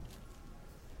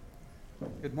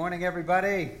Good morning,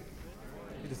 everybody.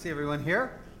 Good to see everyone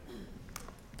here.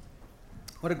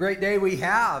 What a great day we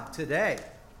have today.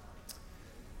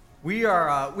 We've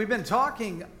been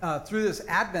talking through this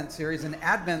Advent series, and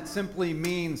Advent simply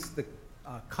means the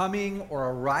coming or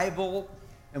arrival.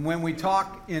 And when we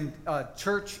talk in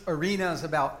church arenas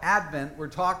about Advent, we're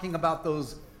talking about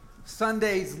those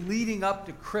Sundays leading up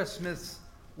to Christmas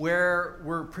where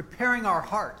we're preparing our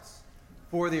hearts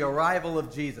for the arrival of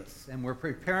Jesus, and we're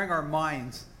preparing our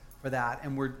minds for that,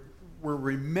 and we're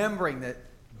remembering that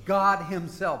God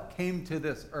himself came to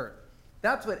this earth.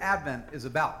 That's what Advent is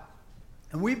about.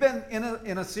 And we've been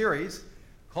in a series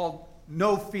called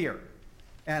No Fear.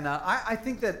 And I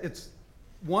think that it's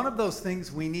one of those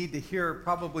things we need to hear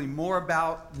probably more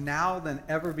about now than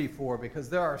ever before, because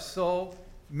there are so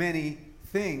many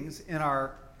things in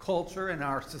our culture and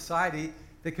our society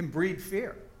that can breed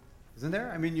fear. Isn't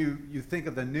there? I mean, you think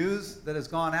of the news that has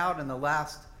gone out in the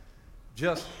last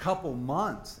just couple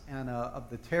months, and of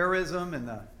the terrorism and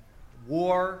the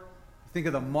war. You think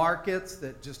of the markets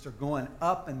that just are going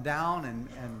up and down, and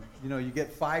you know, you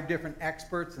get 5 different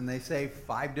experts and they say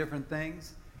 5 different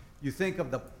things. You think of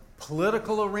the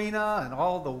political arena and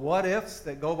all the what ifs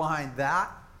that go behind that.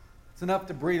 It's enough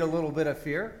to breed a little bit of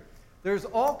fear. There's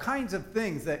all kinds of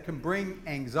things that can bring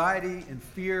anxiety and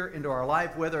fear into our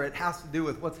life, whether it has to do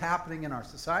with what's happening in our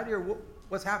society or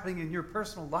what's happening in your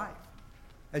personal life.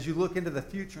 As you look into the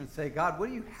future and say, God, what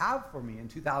do you have for me in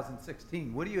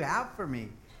 2016? What do you have for me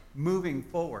moving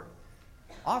forward?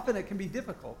 Often it can be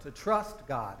difficult to trust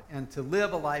God and to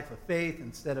live a life of faith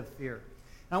instead of fear.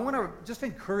 And I want to just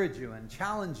encourage you and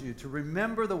challenge you to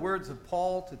remember the words of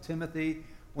Paul to Timothy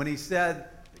when he said,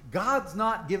 God's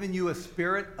not given you a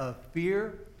spirit of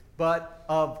fear, but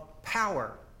of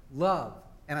power, love,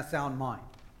 and a sound mind.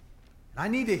 And I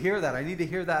need to hear that. I need to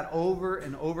hear that over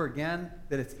and over again,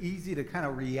 that it's easy to kind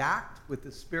of react with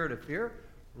the spirit of fear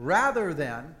rather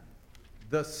than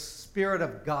the Spirit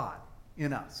of God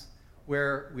in us,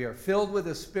 where we are filled with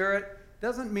the Spirit.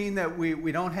 Doesn't mean that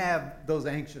we don't have those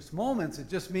anxious moments. It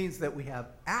just means that we have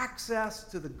access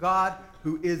to the God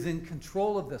who is in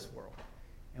control of this world.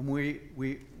 And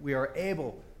we are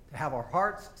able to have our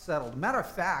hearts settled. Matter of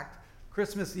fact,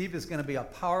 Christmas Eve is going to be a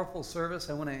powerful service.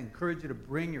 I want to encourage you to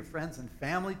bring your friends and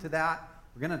family to that.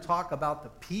 We're going to talk about the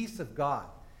peace of God,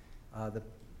 the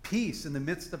peace in the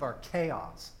midst of our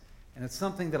chaos. And it's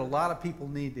something that a lot of people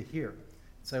need to hear.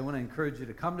 So I want to encourage you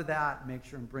to come to that, make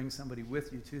sure and bring somebody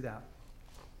with you to that.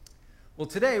 Well,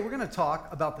 today we're going to talk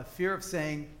about the fear of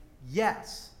saying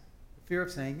yes. The fear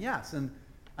of saying yes. And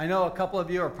I know a couple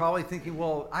of you are probably thinking,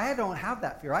 well, I don't have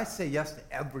that fear. I say yes to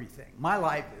everything. My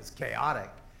life is chaotic.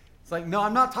 It's like, no,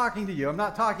 I'm not talking to you. I'm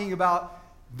not talking about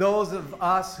those of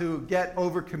us who get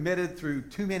overcommitted through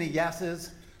too many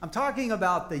yeses. I'm talking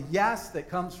about the yes that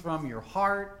comes from your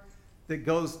heart, that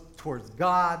goes towards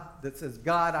God, that says,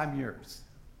 God, I'm yours.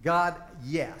 God,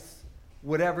 yes,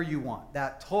 whatever you want.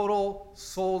 That total,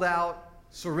 sold out,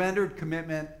 surrendered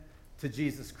commitment to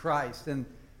Jesus Christ. And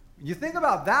you think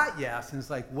about that yes, and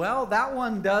it's like, well, that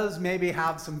one does maybe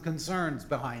have some concerns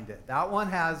behind it. That one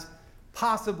has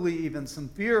possibly even some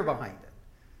fear behind it.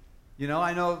 You know,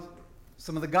 I know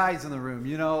some of the guys in the room,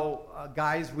 you know,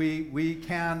 guys, we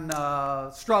can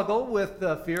struggle with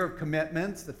the fear of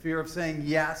commitments, the fear of saying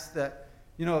yes, that,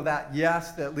 you know, that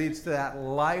yes that leads to that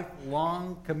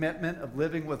lifelong commitment of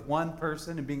living with one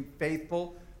person and being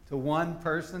faithful to one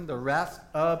person the rest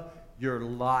of your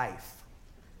life.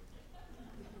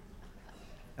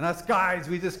 And us guys,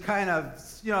 we just kind of,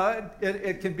 you know,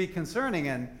 it can be concerning.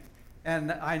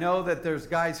 And I know that there's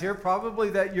guys here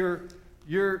probably that you're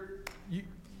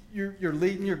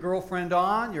leading your girlfriend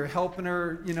on, you're helping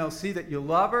her, you know, see that you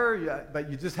love her, but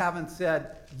you just haven't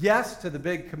said yes to the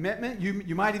big commitment.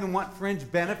 You might even want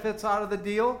fringe benefits out of the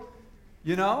deal,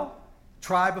 you know.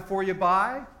 Try before you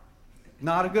buy.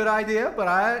 Not a good idea,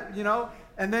 but you know.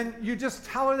 And then you just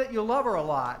tell her that you love her a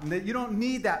lot and that you don't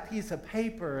need that piece of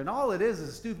paper, and all it is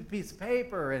a stupid piece of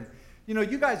paper, and you know,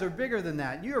 you guys are bigger than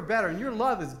that, and you're better, and your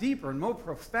love is deeper and more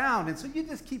profound, and so you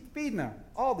just keep feeding her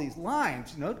all these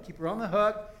lines, you know, to keep her on the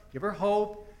hook, give her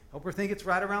hope, help her think it's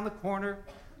right around the corner.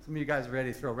 Some of you guys are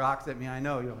ready to throw rocks at me, I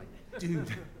know. You're like, dude,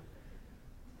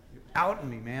 you're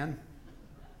outing me, man.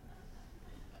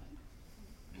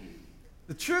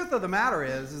 The truth of the matter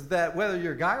is that whether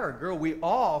you're a guy or a girl, we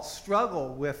all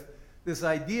struggle with this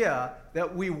idea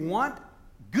that we want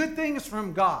good things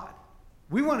from God.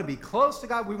 We want to be close to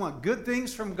God. We want good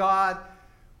things from God.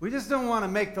 We just don't want to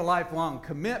make the lifelong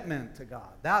commitment to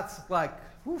God. That's like,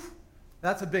 whew,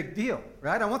 that's a big deal,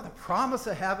 right? I want the promise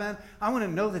of heaven. I want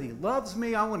to know that he loves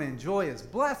me. I want to enjoy his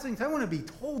blessings. I want to be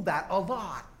told that a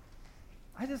lot.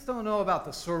 I just don't know about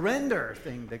the surrender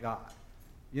thing to God.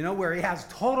 You know, where he has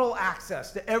total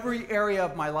access to every area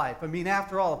of my life. I mean,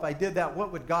 after all, if I did that,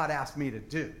 what would God ask me to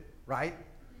do, right?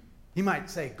 He might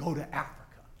say, go to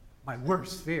Africa, my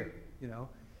worst fear, you know.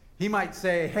 He might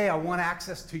say, hey, I want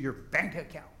access to your bank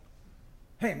account.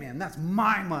 Hey, man, that's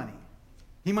my money.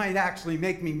 He might actually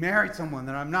make me marry someone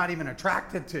that I'm not even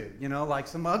attracted to, you know, like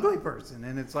some ugly person.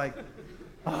 And it's like,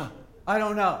 I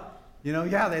don't know. You know,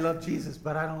 yeah, they love Jesus,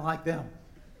 but I don't like them.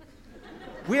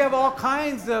 We have all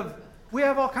kinds of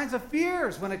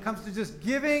fears when it comes to just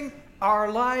giving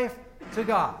our life to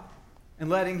God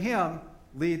and letting him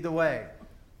lead the way.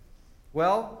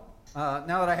 Well, now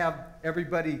that I have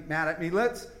everybody mad at me,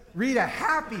 let's read a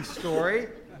happy story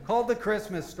called the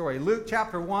Christmas story. Luke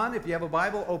chapter 1, if you have a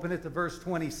Bible, open it to verse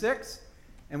 26,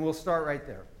 and we'll start right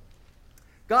there.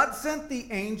 God sent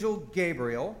the angel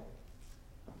Gabriel.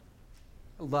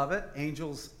 I love it.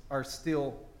 Angels are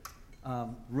still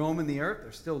roaming the earth.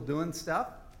 They're still doing stuff.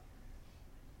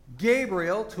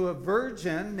 Gabriel to a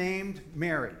virgin named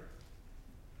Mary.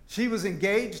 She was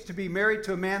engaged to be married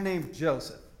to a man named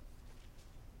Joseph.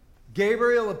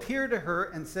 Gabriel appeared to her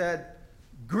and said,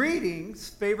 "Greetings,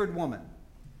 favored woman.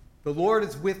 The Lord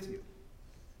is with you."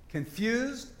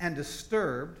 Confused and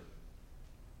disturbed,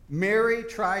 Mary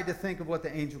tried to think of what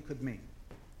the angel could mean.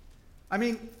 I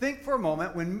mean, think for a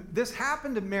moment, when this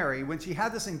happened to Mary, when she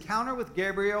had this encounter with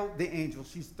Gabriel, the angel,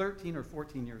 she's 13 or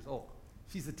 14 years old.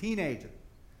 She's a teenager.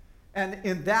 And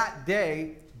in that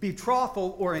day,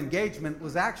 betrothal or engagement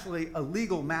was actually a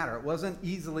legal matter. It wasn't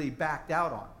easily backed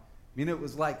out on. I mean, it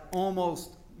was like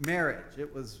almost marriage.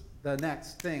 It was the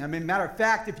next thing. I mean, matter of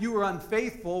fact, if you were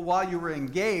unfaithful while you were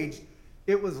engaged,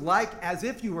 it was like as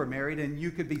if you were married and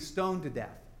you could be stoned to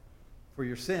death for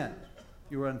your sin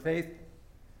if you were unfaithful.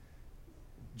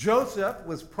 Joseph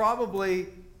was probably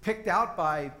picked out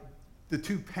by the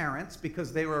two parents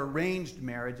because they were arranged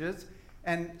marriages.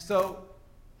 And so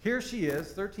here she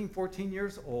is, 13, 14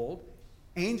 years old.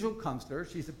 Angel comes to her.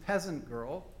 She's a peasant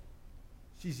girl.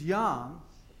 She's young.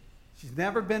 She's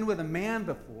never been with a man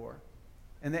before.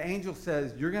 And the angel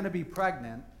says, you're going to be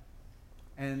pregnant,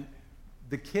 and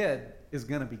the kid is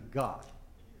going to be God.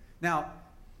 Now,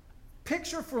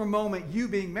 picture for a moment you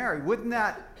being married. Wouldn't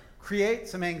that create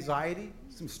some anxiety,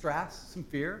 some stress, some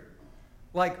fear?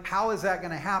 Like, how is that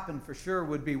going to happen for sure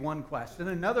would be one question.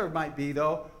 Another might be,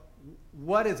 though,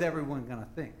 what is everyone going to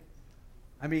think?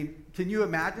 I mean, can you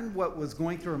imagine what was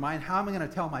going through her mind? How am I going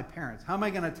to tell my parents? How am I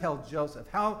going to tell Joseph?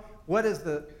 What is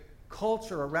the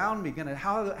culture around me going to,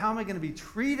 how am I going to be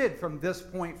treated from this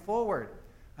point forward?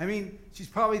 I mean, she's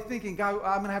probably thinking, God,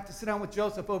 I'm going to have to sit down with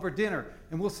Joseph over dinner,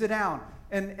 and we'll sit down.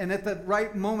 And at the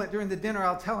right moment during the dinner,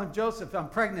 I'll tell him, Joseph, I'm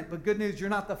pregnant, but good news, you're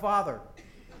not the father.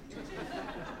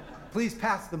 Please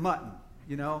pass the mutton,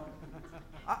 you know.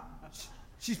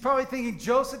 She's probably thinking,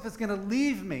 Joseph is going to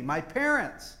leave me. My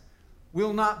parents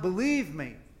will not believe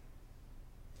me.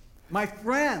 My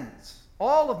friends,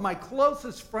 all of my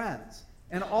closest friends,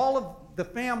 and all of the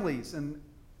families and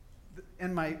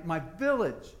my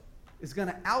village is going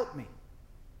to out me.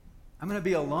 I'm going to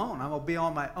be alone. I'm going to be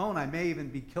on my own. I may even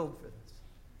be killed for this.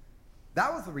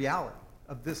 That was the reality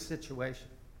of this situation.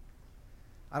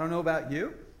 I don't know about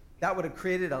you. That would have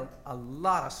created a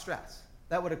lot of stress.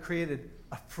 That would have created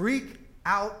a freak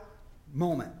out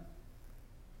moment.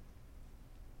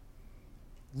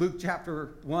 Luke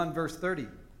chapter 1, verse 30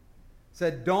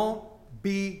 said, don't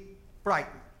be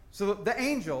frightened. So the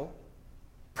angel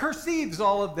perceives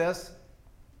all of this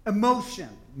emotion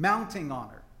mounting on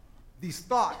her, these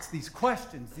thoughts, these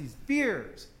questions, these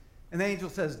fears. And the angel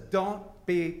says, don't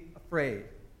be afraid,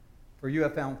 for you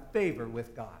have found favor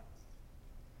with God.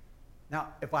 Now,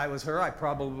 if I was her, I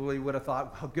probably would have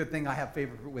thought, well, good thing I have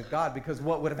favor with God, because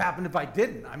what would have happened if I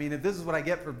didn't? I mean, if this is what I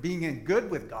get for being in good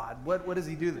with God, what does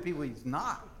he do to the people he's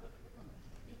not?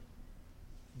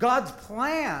 God's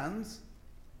plans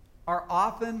are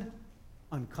often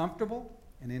uncomfortable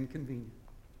and inconvenient.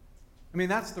 I mean,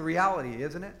 that's the reality,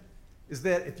 isn't it? Is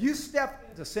that if you step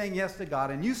into saying yes to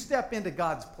God and you step into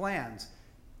God's plans,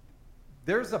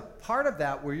 there's a part of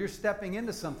that where you're stepping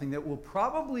into something that will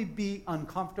probably be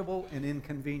uncomfortable and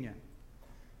inconvenient.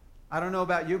 I don't know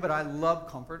about you, but I love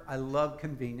comfort. I love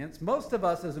convenience. Most of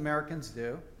us as Americans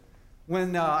do.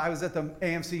 When I was at the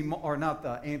AMC, or not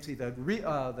the AMC,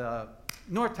 the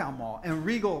Northtown Mall and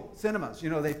Regal Cinemas, you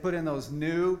know, they put in those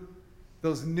new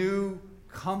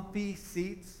comfy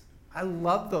seats. I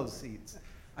love those seats.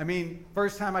 I mean,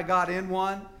 first time I got in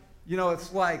one, you know,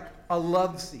 it's like a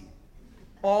love seat,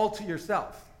 all to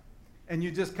yourself. And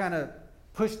you just kind of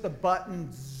push the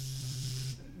button,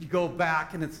 zzz, you go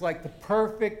back, and it's like the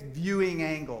perfect viewing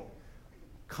angle.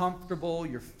 comfortable,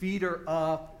 your feet are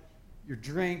up, your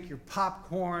drink, your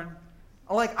popcorn.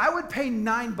 Like, I would pay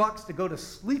 $9 to go to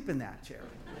sleep in that chair.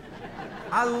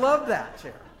 I love that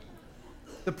chair.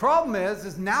 The problem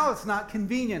is now it's not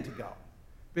convenient to go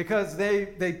because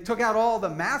they took out all the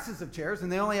masses of chairs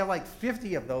and they only have like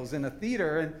 50 of those in a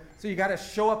theater. And so you got to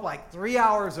show up like 3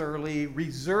 hours early,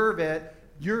 reserve it.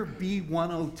 You're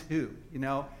B102, you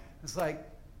know? It's like,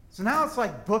 so now it's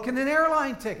like booking an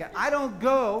airline ticket. I don't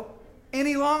go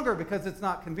any longer because it's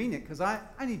not convenient because I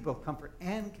need both comfort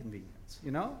and convenience,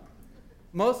 you know?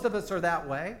 Most of us are that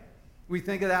way. We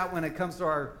think of that when it comes to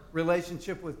our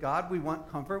relationship with God. We want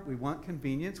comfort. We want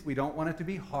convenience. We don't want it to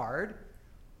be hard.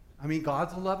 I mean,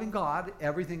 God's a loving God.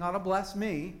 Everything ought to bless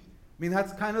me. I mean,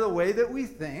 that's kind of the way that we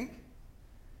think.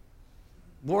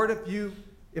 Lord,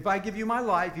 if I give you my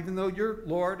life, even though you're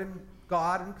Lord and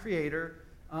God and Creator,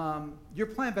 your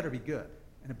plan better be good,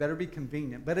 and it better be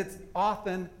convenient. But it's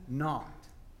often not.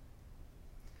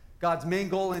 God's main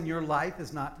goal in your life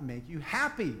is not to make you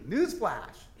happy.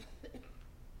 Newsflash.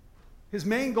 His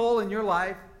main goal in your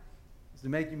life is to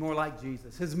make you more like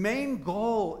Jesus. His main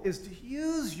goal is to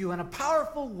use you in a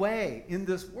powerful way in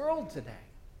this world today.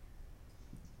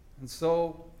 And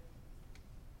so,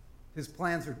 his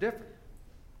plans are different.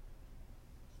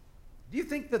 Do you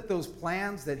think that those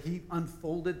plans that he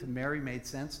unfolded to Mary made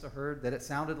sense to her? That it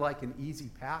sounded like an easy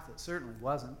path? It certainly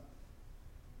wasn't.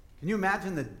 Can you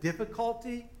imagine the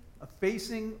difficulty of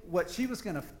facing what she was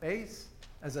going to face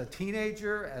as a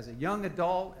teenager, as a young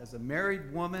adult, as a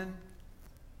married woman?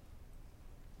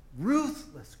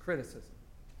 Ruthless criticism.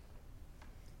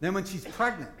 Then when she's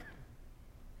pregnant,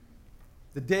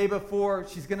 the day before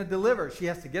she's going to deliver, she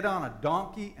has to get on a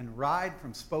donkey and ride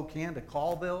from Spokane to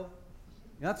Colville.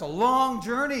 You know, that's a long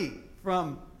journey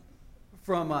from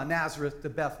Nazareth to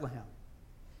Bethlehem.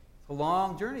 It's a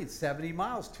long journey. It's 70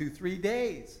 miles, 2-3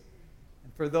 days.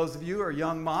 And for those of you who are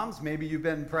young moms, maybe you've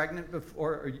been pregnant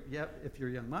before, or if you're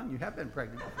a young mom, you have been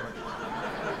pregnant before.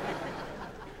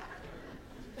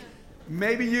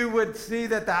 Maybe you would see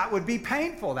that would be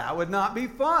painful. That would not be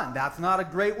fun. That's not a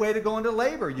great way to go into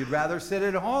labor. You'd rather sit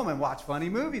at home and watch funny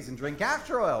movies and drink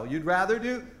castor oil. You'd rather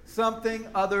do something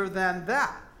other than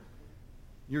that.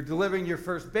 You're delivering your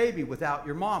first baby without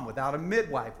your mom, without a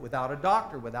midwife, without a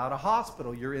doctor, without a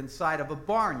hospital. You're inside of a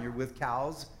barn. You're with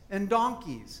cows and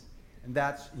donkeys. And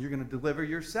you're going to deliver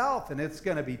yourself, and it's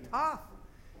going to be tough.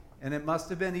 And it must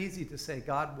have been easy to say,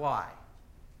 God, why?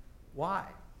 Why?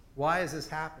 Why is this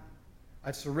happening?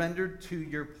 I've surrendered to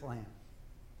your plan.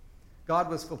 God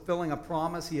was fulfilling a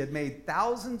promise he had made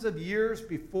thousands of years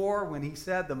before when he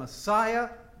said the Messiah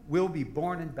will be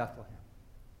born in Bethlehem.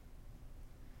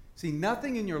 See,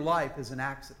 nothing in your life is an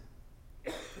accident.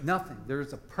 Nothing.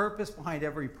 There's a purpose behind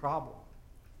every problem.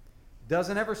 It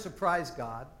doesn't ever surprise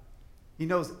God. He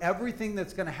knows everything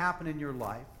that's going to happen in your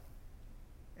life.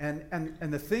 And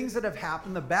the things that have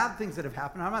happened, the bad things that have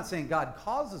happened, I'm not saying God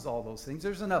causes all those things.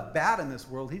 There's enough bad in this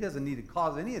world. He doesn't need to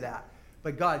cause any of that.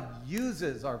 But God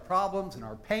uses our problems and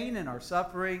our pain and our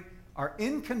suffering, our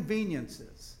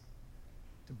inconveniences,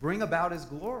 to bring about his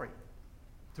glory,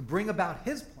 to bring about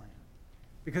his plan.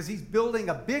 Because he's building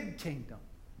a big kingdom.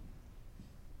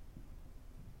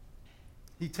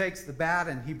 He takes the bad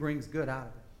and he brings good out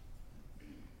of it.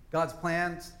 God's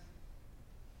plans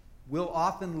will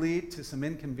often lead to some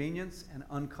inconvenience and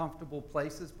uncomfortable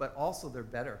places, but also they're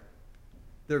better.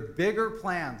 They're bigger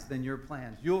plans than your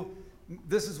plans.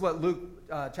 This is what Luke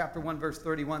chapter 1, verse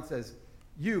 31 says.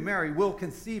 You, Mary, will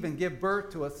conceive and give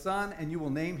birth to a son, and you will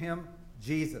name him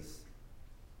Jesus.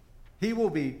 He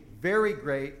will be very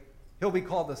great. He'll be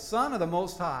called the Son of the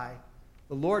Most High.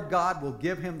 The Lord God will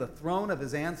give him the throne of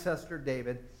his ancestor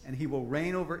David, and he will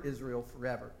reign over Israel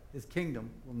forever. His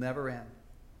kingdom will never end.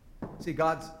 See,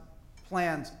 God's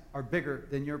plans are bigger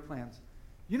than your plans.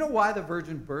 You know why the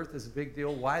virgin birth is a big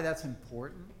deal? Why that's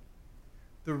important?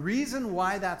 The reason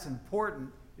why that's important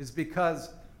is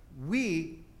because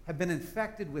we have been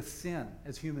infected with sin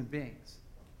as human beings.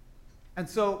 And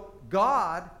so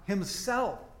God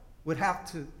himself would have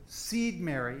to seed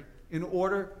Mary in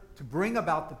order to bring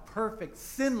about the perfect,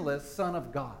 sinless Son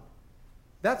of God.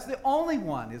 That's the only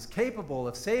one is capable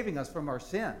of saving us from our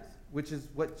sins, which is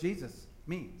what Jesus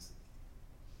means.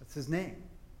 That's his name.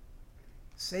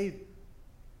 Savior.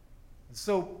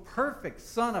 So perfect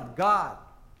Son of God,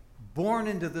 born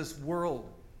into this world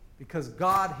because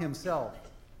God himself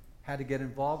had to get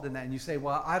involved in that. And you say,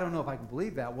 well, I don't know if I can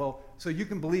believe that. Well, so you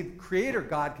can believe Creator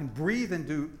God can breathe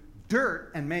into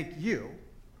dirt and make you.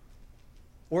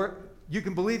 Or you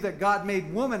can believe that God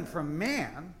made woman from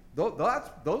man.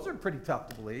 Those are pretty tough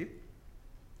to believe.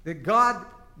 That God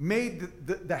made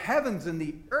the heavens and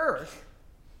the earth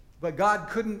but God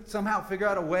couldn't somehow figure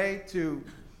out a way to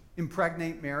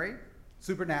impregnate Mary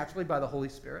supernaturally by the Holy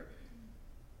Spirit.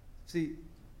 See,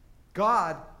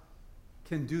 God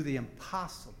can do the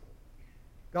impossible.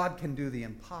 God can do the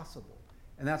impossible.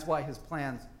 And that's why his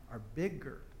plans are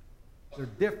bigger. They're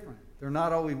different. They're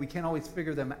not always, we can't always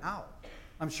figure them out.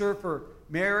 I'm sure for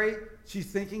Mary, she's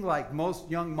thinking like most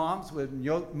young moms would,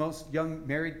 most young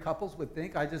married couples would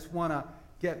think, I just want to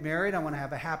get married. I want to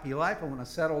have a happy life. I want to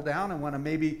settle down. I want to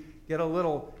maybe get a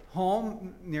little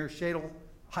home near Shadle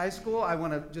High School. I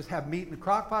want to just have meat in the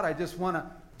crock pot. I just want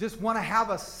to have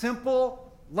a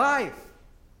simple life.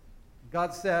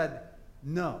 God said,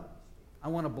 no, I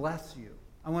want to bless you.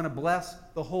 I want to bless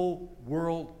the whole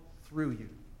world through you.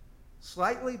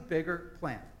 Slightly bigger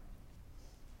plan.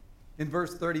 In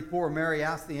verse 34, Mary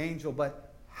asked the angel,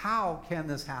 but how can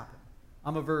this happen?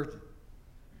 I'm a virgin.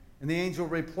 And the angel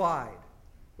replied,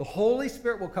 the Holy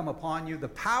Spirit will come upon you. The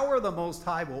power of the Most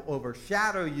High will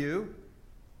overshadow you.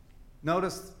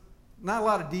 Notice, not a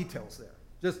lot of details there.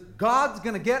 Just God's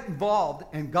going to get involved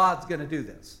and God's going to do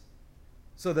this.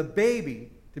 So the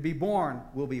baby to be born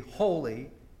will be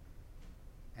holy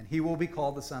and he will be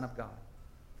called the Son of God.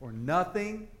 For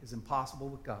nothing is impossible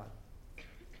with God.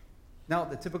 Now,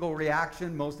 the typical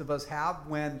reaction most of us have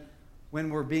when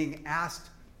we're being asked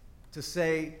to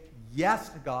say yes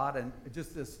to God and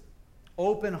just this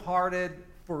open-hearted,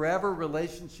 forever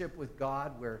relationship with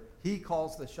God where he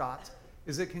calls the shots,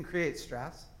 is it can create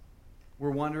stress.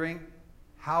 We're wondering,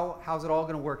 how's it all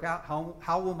going to work out?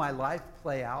 How will my life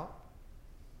play out?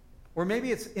 Or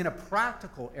maybe it's in a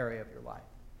practical area of your life.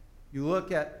 You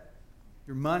look at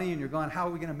your money and you're going, how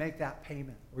are we going to make that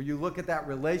payment? Or you look at that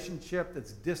relationship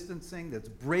that's distancing, that's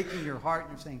breaking your heart,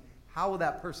 and you're saying, how will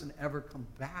that person ever come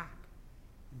back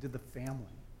into the family?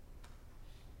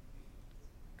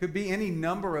 Could be any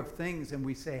number of things, and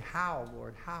we say, how,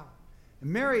 Lord, how? And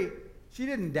Mary, she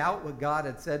didn't doubt what God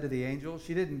had said to the angel.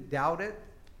 She didn't doubt it.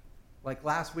 Like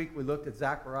last week we looked at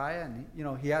Zechariah, and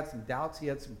he had some doubts, he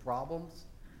had some problems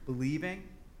believing.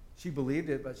 She believed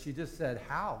it, but she just said,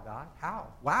 how, God? How?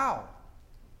 Wow.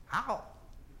 How?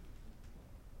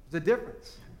 There's a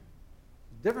difference.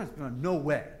 The difference between no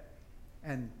way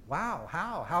and wow,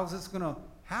 how? How's this going to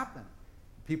happen?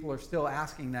 People are still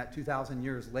asking that 2,000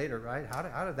 years later, right? How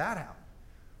did that happen?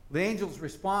 The angel's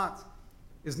response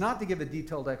is not to give a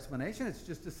detailed explanation. It's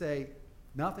just to say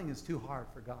nothing is too hard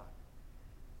for God.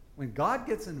 When God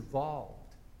gets involved,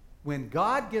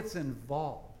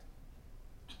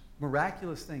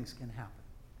 miraculous things can happen.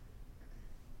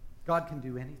 God can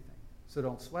do anything. So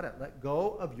don't sweat it. Let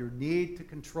go of your need to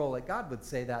control it. God would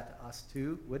say that to us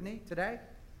too, wouldn't he, today?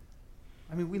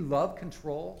 I mean, we love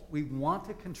control. We want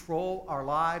to control our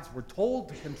lives. We're told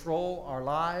to control our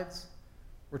lives.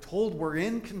 We're told we're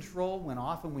in control when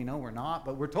often we know we're not,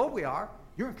 but we're told we are.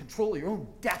 You're in control of your own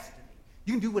destiny.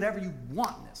 You can do whatever you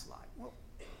want in this life. Well,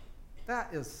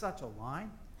 that is such a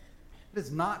line. It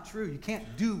is not true. You can't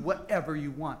do whatever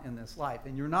you want in this life,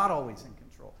 and you're not always in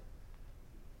control.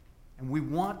 And we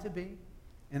want to be,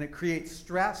 and it creates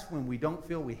stress when we don't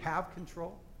feel we have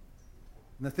control.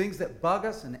 And the things that bug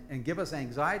us and give us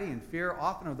anxiety and fear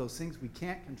often are those things we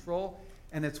can't control,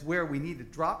 and it's where we need to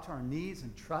drop to our knees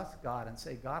and trust God and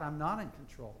say, God, I'm not in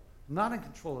control. I'm not in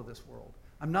control of this world.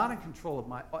 I'm not in control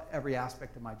of every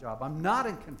aspect of my job. I'm not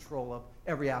in control of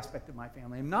every aspect of my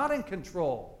family. I'm not in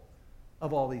control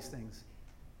of all these things.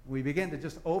 We begin to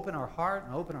just open our heart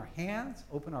and open our hands,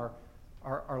 open our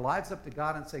lives up to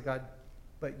God and say, God,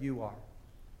 but you are.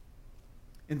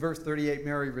 In verse 38,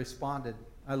 Mary responded.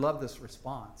 I love this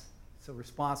response. It's a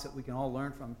response that we can all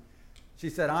learn from. She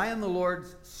said, I am the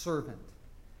Lord's servant.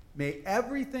 May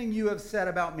everything you have said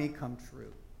about me come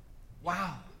true.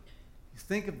 Wow. You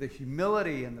think of the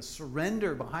humility and the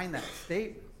surrender behind that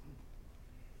statement.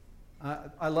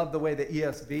 I love the way the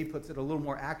ESV puts it a little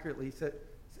more accurately.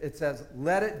 It says,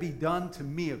 let it be done to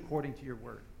me according to your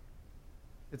word.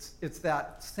 It's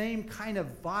that same kind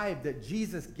of vibe that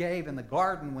Jesus gave in the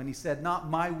garden when he said, not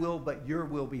my will, but your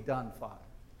will be done, Father.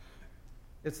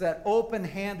 It's that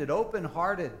open-handed,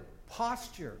 open-hearted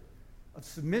posture of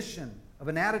submission, of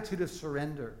an attitude of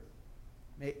surrender.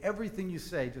 May everything you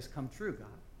say just come true, God.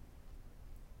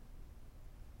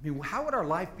 I mean, how would our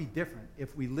life be different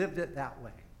if we lived it that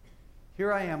way?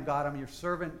 Here I am, God, I'm your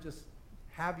servant. Just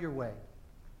have your way.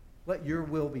 Let your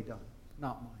will be done,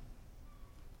 not mine.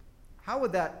 How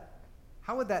would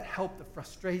that help the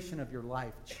frustration of your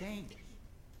life change?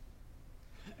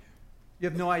 You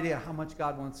have no idea how much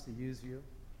God wants to use you.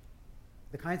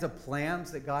 The kinds of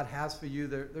plans that God has for you,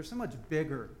 they're so much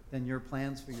bigger than your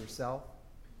plans for yourself.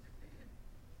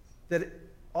 That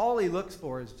all he looks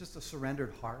for is just a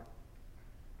surrendered heart.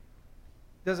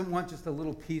 He doesn't want just a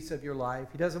little piece of your life.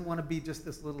 He doesn't want to be just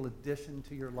this little addition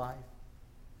to your life.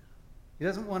 He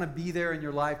doesn't want to be there in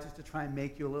your life just to try and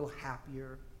make you a little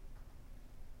happier.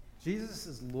 Jesus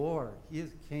is Lord. He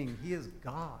is King. He is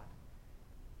God.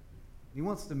 He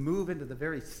wants to move into the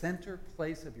very center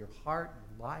place of your heart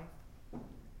and your life.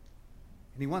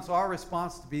 And he wants our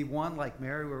response to be one like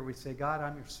Mary, where we say, God,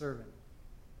 I'm your servant.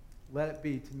 Let it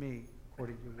be to me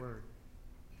according to your word.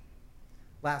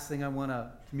 Last thing I want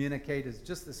to communicate is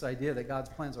just this idea that God's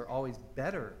plans are always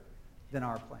better than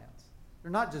our plans.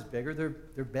 They're not just bigger,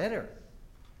 they're better.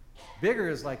 Bigger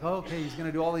is like, oh, okay, he's going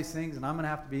to do all these things, and I'm going to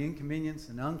have to be inconvenienced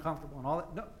and uncomfortable and all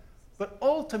that. No. But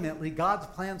ultimately, God's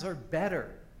plans are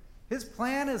better. His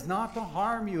plan is not to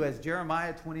harm you, as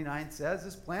Jeremiah 29 says.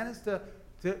 His plan is to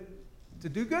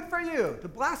do good for you, to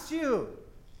bless you,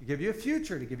 to give you a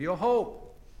future, to give you a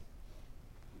hope.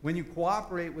 When you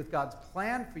cooperate with God's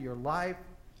plan for your life,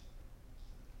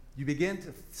 you begin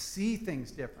to see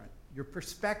things different. Your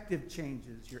perspective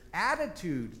changes. Your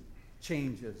attitude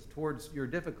changes towards your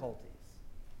difficulties.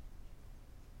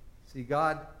 See,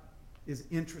 God is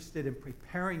interested in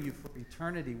preparing you for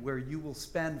eternity, where you will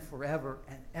spend forever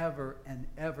and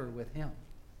ever with him.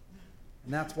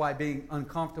 And that's why being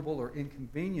uncomfortable or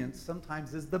inconvenienced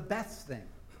sometimes is the best thing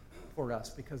for us,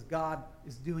 because God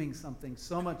is doing something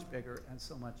so much bigger and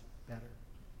so much better.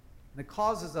 And it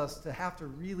causes us to have to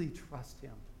really trust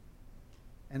him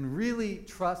and really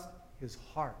trust his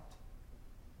heart.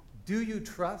 Do you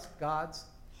trust God's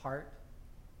heart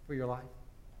for your life?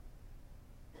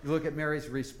 You look at Mary's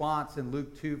response in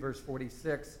Luke 2, verse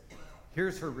 46.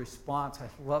 Here's her response. I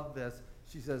love this.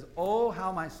 She says, "Oh,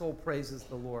 how my soul praises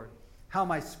the Lord, how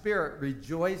my spirit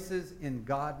rejoices in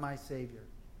God my Savior.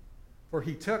 For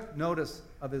he took notice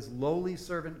of his lowly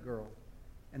servant girl.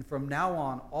 And from now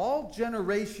on, all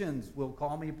generations will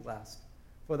call me blessed.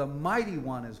 For the Mighty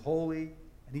One is holy,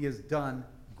 and he has done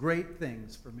great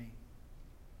things for me."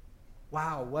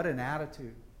 Wow, what an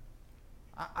attitude.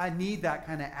 I need that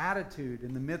kind of attitude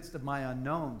in the midst of my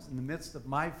unknowns, in the midst of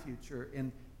my future,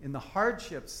 in the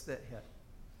hardships that hit.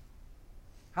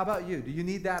 How about you? Do you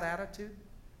need that attitude?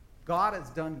 God has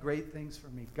done great things for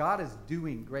me. God is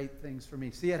doing great things for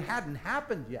me. See, it hadn't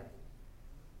happened yet.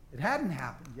 It hadn't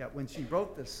happened yet when she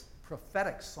wrote this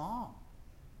prophetic song.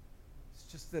 It's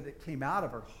just that it came out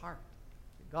of her heart.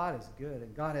 God is good,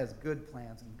 and God has good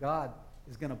plans, and God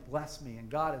is going to bless me, and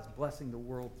God is blessing the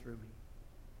world through me.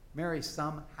 Mary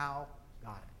somehow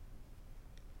got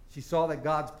it. She saw that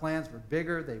God's plans were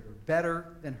bigger, they were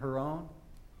better than her own,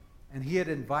 and he had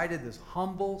invited this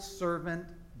humble servant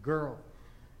girl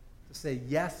to say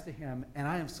yes to him, and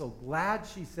I am so glad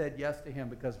she said yes to him,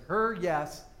 because her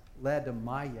yes led to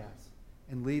my yes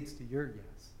and leads to your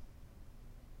yes.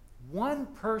 One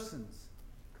person's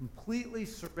completely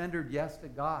surrendered yes to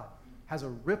God has a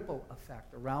ripple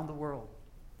effect around the world.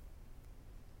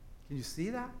 Can you see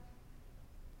that?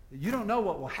 You don't know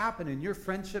what will happen in your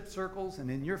friendship circles and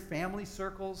in your family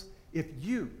circles if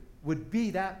you would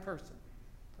be that person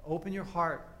to open your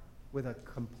heart with a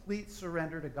complete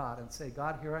surrender to God and say,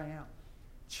 God, here I am.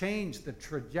 Change the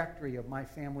trajectory of my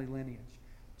family lineage.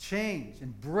 Change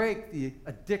and break the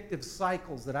addictive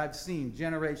cycles that I've seen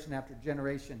generation after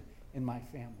generation in my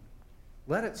family.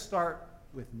 Let it start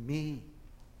with me.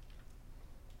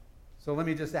 So let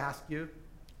me just ask you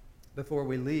before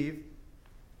we leave,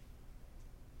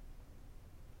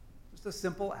 just a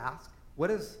simple ask. What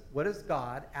is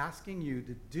God asking you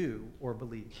to do or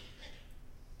believe?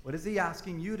 What is he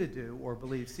asking you to do or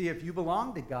believe? See, if you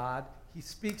belong to God, he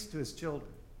speaks to his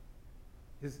children.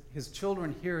 His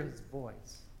children hear his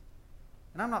voice.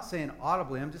 And I'm not saying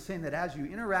audibly, I'm just saying that as you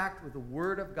interact with the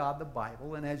Word of God, the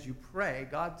Bible, and as you pray,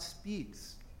 God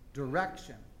speaks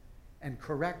direction and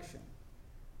correction.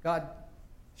 God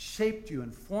shaped you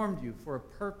and formed you for a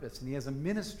purpose, and he has a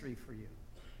ministry for you.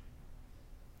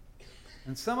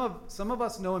 And some of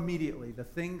us know immediately the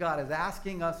thing God is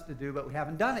asking us to do, but we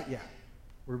haven't done it yet.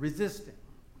 We're resisting.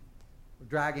 We're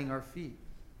dragging our feet.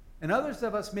 And others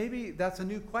of us, maybe that's a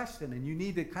new question, and you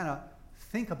need to kind of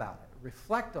think about it,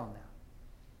 reflect on that.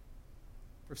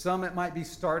 For some, it might be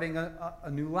starting a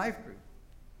new life group.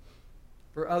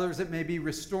 For others, it may be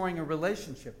restoring a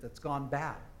relationship that's gone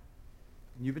bad.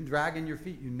 And you've been dragging your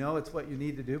feet. You know it's what you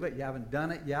need to do, but you haven't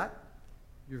done it yet.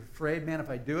 You're afraid, man, if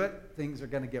I do it, things are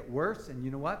going to get worse. And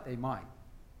you know what? They might.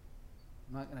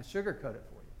 I'm not going to sugarcoat it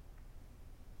for you.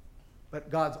 But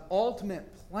God's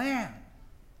ultimate plan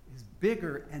is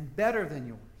bigger and better than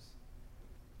yours.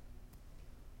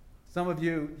 Some of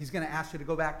you, he's going to ask you to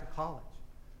go back to college.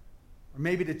 Or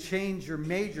maybe to change your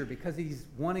major because he's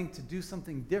wanting to do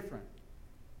something different.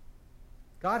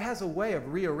 God has a way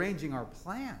of rearranging our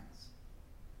plans.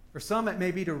 For some, it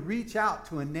may be to reach out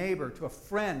to a neighbor, to a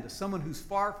friend, to someone who's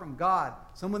far from God,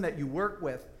 someone that you work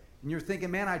with, and you're thinking,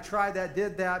 man, I tried that,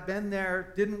 did that, been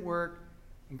there, didn't work,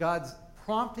 and God's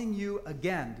prompting you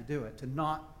again to do it, to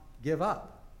not give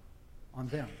up on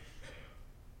them.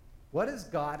 What is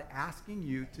God asking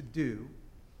you to do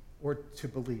or to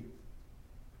believe?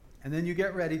 And then you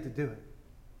get ready to do it.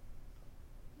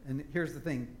 And here's the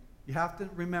thing. You have to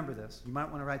remember this. You might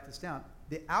want to write this down.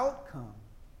 The outcome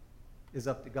is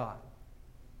up to God.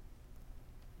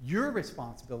 Your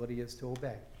responsibility is to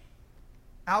obey.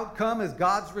 Outcome is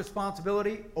God's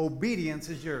responsibility. Obedience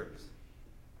is yours.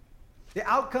 The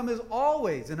outcome is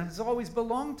always and has always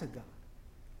belonged to God.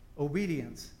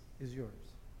 Obedience is yours.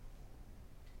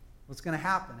 What's going to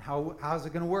happen? How's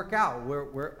it going to work out?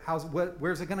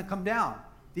 Where's it going to come down?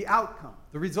 The outcome,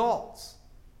 the results,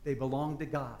 they belong to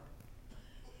God.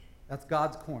 That's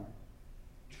God's corner.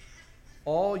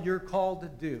 All you're called to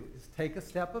do is take a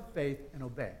step of faith and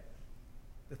obey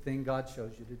the thing God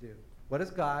shows you to do. What is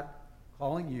God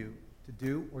calling you to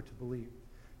do or to believe?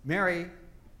 Mary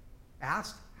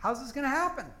asked, how's this going to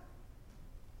happen?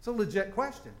 It's a legit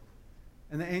question.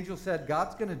 And the angel said,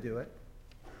 God's going to do it.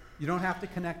 You don't have to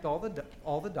connect all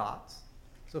the dots.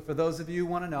 So for those of you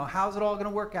who want to know, how's it all going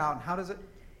to work out? And how does it?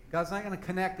 God's not going to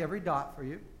connect every dot for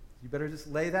you. You better just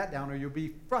lay that down or you'll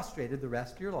be frustrated the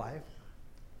rest of your life.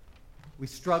 We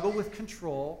struggle with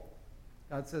control.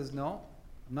 God says, no,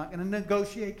 I'm not going to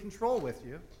negotiate control with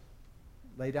you.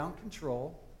 Lay down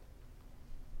control.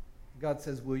 God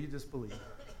says, will you just believe?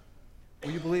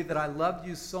 Will you believe that I loved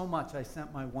you so much I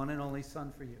sent my one and only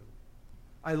Son for you?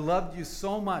 I loved you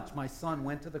so much my Son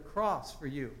went to the cross for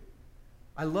you.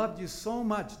 I loved you so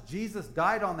much Jesus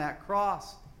died on that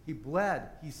cross. He bled.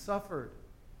 He suffered.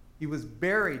 He was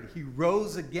buried. He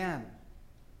rose again.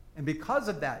 And because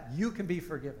of that, you can be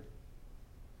forgiven.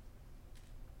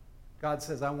 God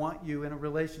says, I want you in a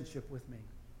relationship with me.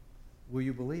 Will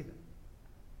you believe it?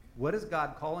 What is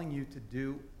God calling you to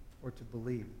do or to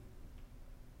believe?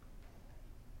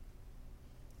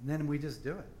 And then we just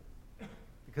do it.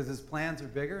 Because his plans are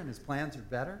bigger and his plans are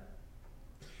better.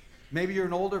 Maybe you're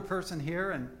an older person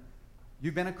here and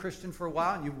you've been a Christian for a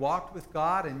while and you've walked with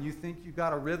God and you think you've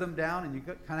got a rhythm down and you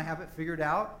kind of have it figured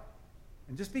out.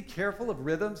 And just be careful of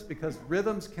rhythms because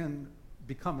rhythms can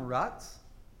become ruts.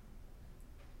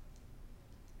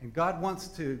 And God wants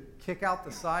to kick out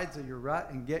the sides of your rut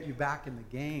and get you back in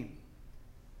the game.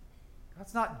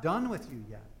 God's not done with you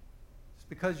yet. Just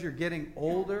because you're getting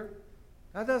older,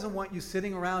 God doesn't want you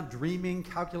sitting around dreaming,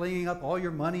 calculating up all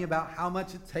your money about how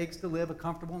much it takes to live a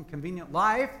comfortable and convenient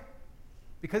life,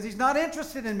 because he's not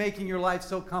interested in making your life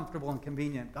so comfortable and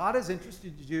convenient. God is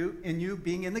interested in you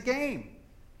being in the game.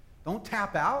 Don't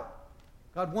tap out.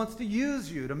 God wants to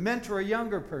use you to mentor a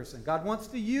younger person. God wants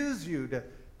to use you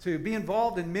to be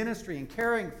involved in ministry and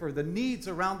caring for the needs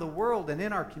around the world and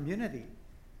in our community.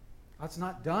 God's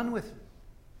not done with you.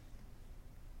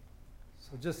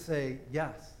 So just say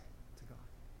yes to God.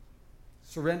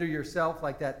 Surrender yourself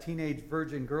like that teenage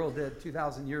virgin girl did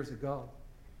 2,000 years ago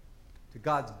to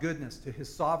God's goodness, to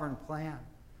his sovereign plan,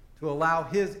 to allow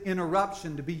his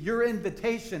interruption to be your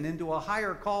invitation into a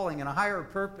higher calling and a higher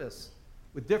purpose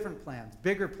with different plans,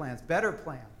 bigger plans, better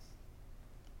plans.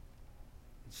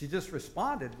 She just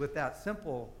responded with that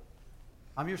simple,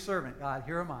 I'm your servant, God,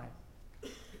 here am I.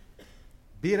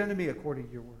 Be it unto me according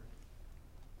to your word.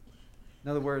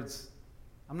 In other words,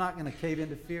 I'm not going to cave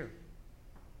into fear.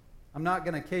 I'm not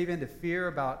going to cave into fear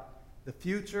about the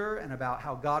future and about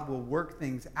how God will work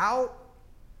things out.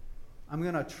 I'm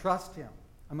going to trust him.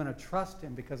 I'm going to trust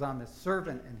him because I'm his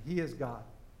servant and he is God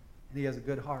and he has a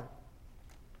good heart.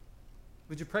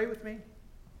 Would you pray with me?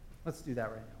 Let's do that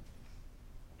right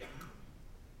now.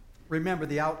 Remember,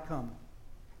 the outcome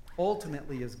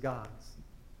ultimately is God's.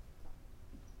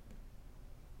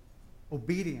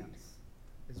 Obedience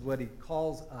is what he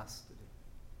calls us to do.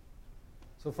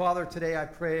 So, Father, today I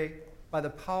pray by the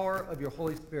power of your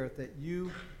Holy Spirit that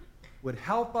you would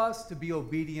help us to be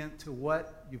obedient to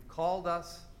what you've called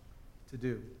us to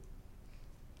do.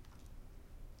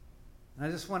 And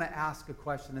I just want to ask a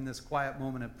question in this quiet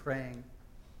moment of praying.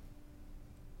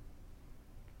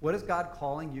 What is God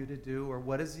calling you to do, or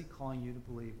what is he calling you to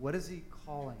believe? What is he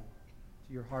calling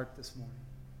to your heart this morning?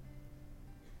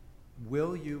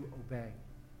 Will you obey?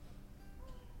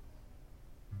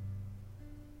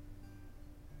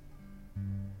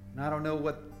 And I don't know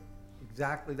what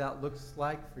exactly that looks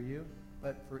like for you,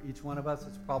 but for each one of us,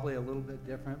 it's probably a little bit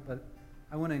different. But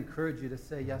I want to encourage you to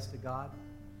say yes to God.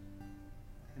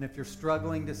 And if you're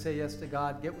struggling to say yes to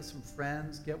God, get with some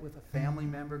friends, get with a family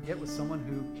member, get with someone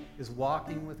who is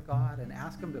walking with God and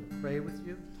ask them to pray with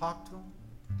you. Talk to them.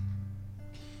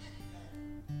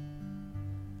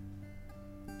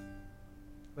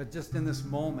 But just in this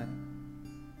moment,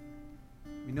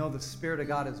 we know the Spirit of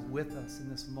God is with us in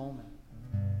this moment.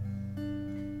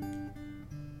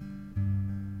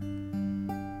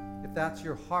 If that's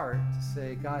your heart to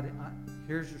say, God,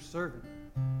 here's your servant.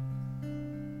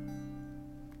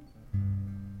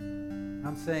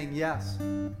 I'm saying, yes,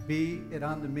 be it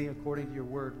unto me according to your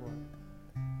word, Lord.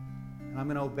 And I'm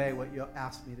going to obey what you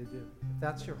asked me to do. If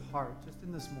that's your heart, just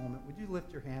in this moment, would you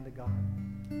lift your hand to God?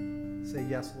 Say,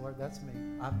 yes, Lord, that's me.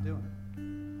 I'm doing it.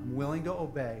 I'm willing to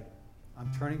obey.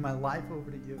 I'm turning my life over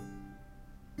to you.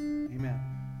 Amen.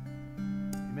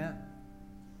 Amen.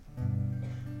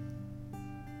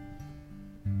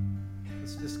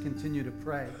 Let's just continue to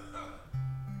pray.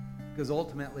 Because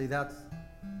ultimately, that's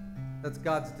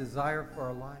God's desire for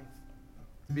our life.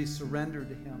 To be surrendered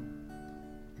to Him.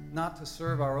 Not to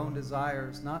serve our own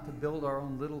desires, not to build our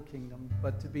own little kingdom,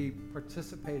 but to be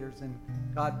participators in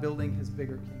God building His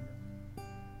bigger kingdom.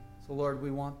 So, Lord, we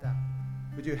want that.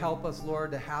 Would you help us, Lord,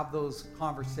 to have those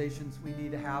conversations we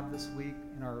need to have this week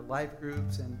in our life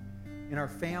groups and in our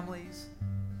families,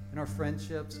 in our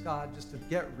friendships, God, just to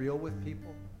get real with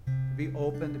people, to be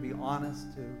open, to be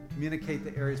honest, to communicate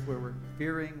the areas where we're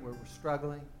fearing, where we're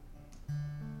struggling.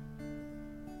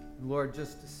 And Lord,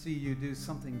 just to see you do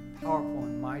something powerful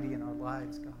and mighty in our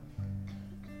lives, God.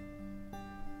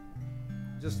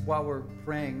 Just while we're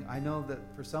praying, I know that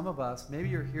for some of us, maybe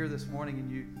you're here this morning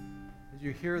and as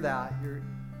you hear that, you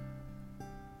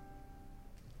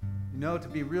know, to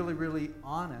be really, really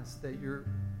honest, that you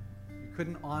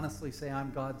couldn't honestly say, I'm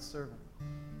God's servant.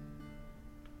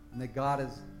 And that God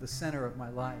is the center of my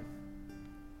life.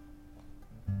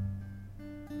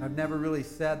 And I've never really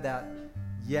said that,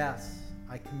 yes,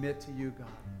 I commit to you, God.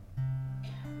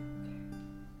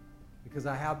 Because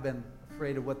I have been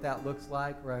afraid of what that looks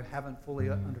like, or I haven't fully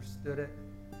understood it.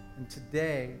 And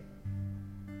today,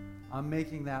 I'm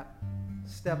making that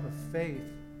step of faith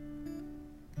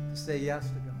to say yes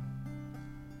to God.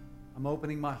 I'm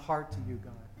opening my heart to you,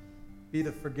 God. Be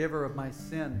the forgiver of my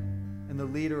sin and the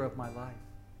leader of my life.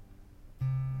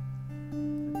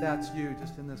 If that's you,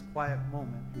 just in this quiet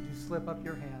moment, would you slip up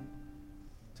your hand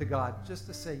to God just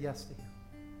to say yes to Him?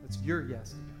 That's your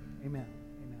yes to God. Amen.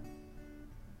 Amen.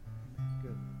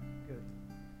 Good. Good.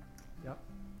 Yep.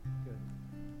 Good.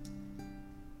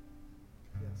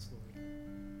 Yes, Lord.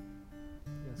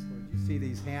 Yes, Lord. You see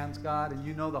these hands, God, and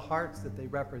you know the hearts that they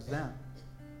represent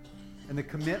and the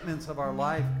commitments of our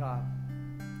life, God.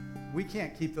 We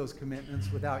can't keep those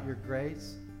commitments without your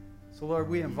grace. So, Lord,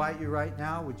 we invite you right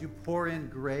now. Would you pour in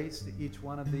grace to each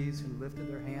one of these who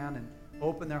lifted their hand and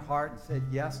opened their heart and said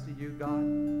yes to you, God?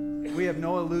 We have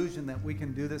no illusion that we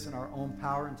can do this in our own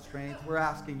power and strength. We're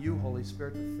asking you, Holy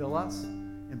Spirit, to fill us,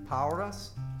 empower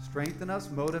us, strengthen us,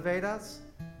 motivate us,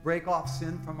 break off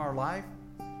sin from our life,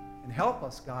 and help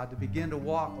us, God, to begin to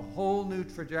walk a whole new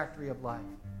trajectory of life.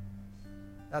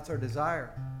 That's our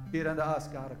desire. Be it unto us,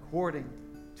 God, according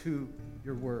to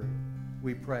your word,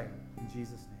 we pray. In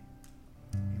Jesus'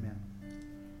 name,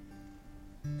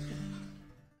 amen.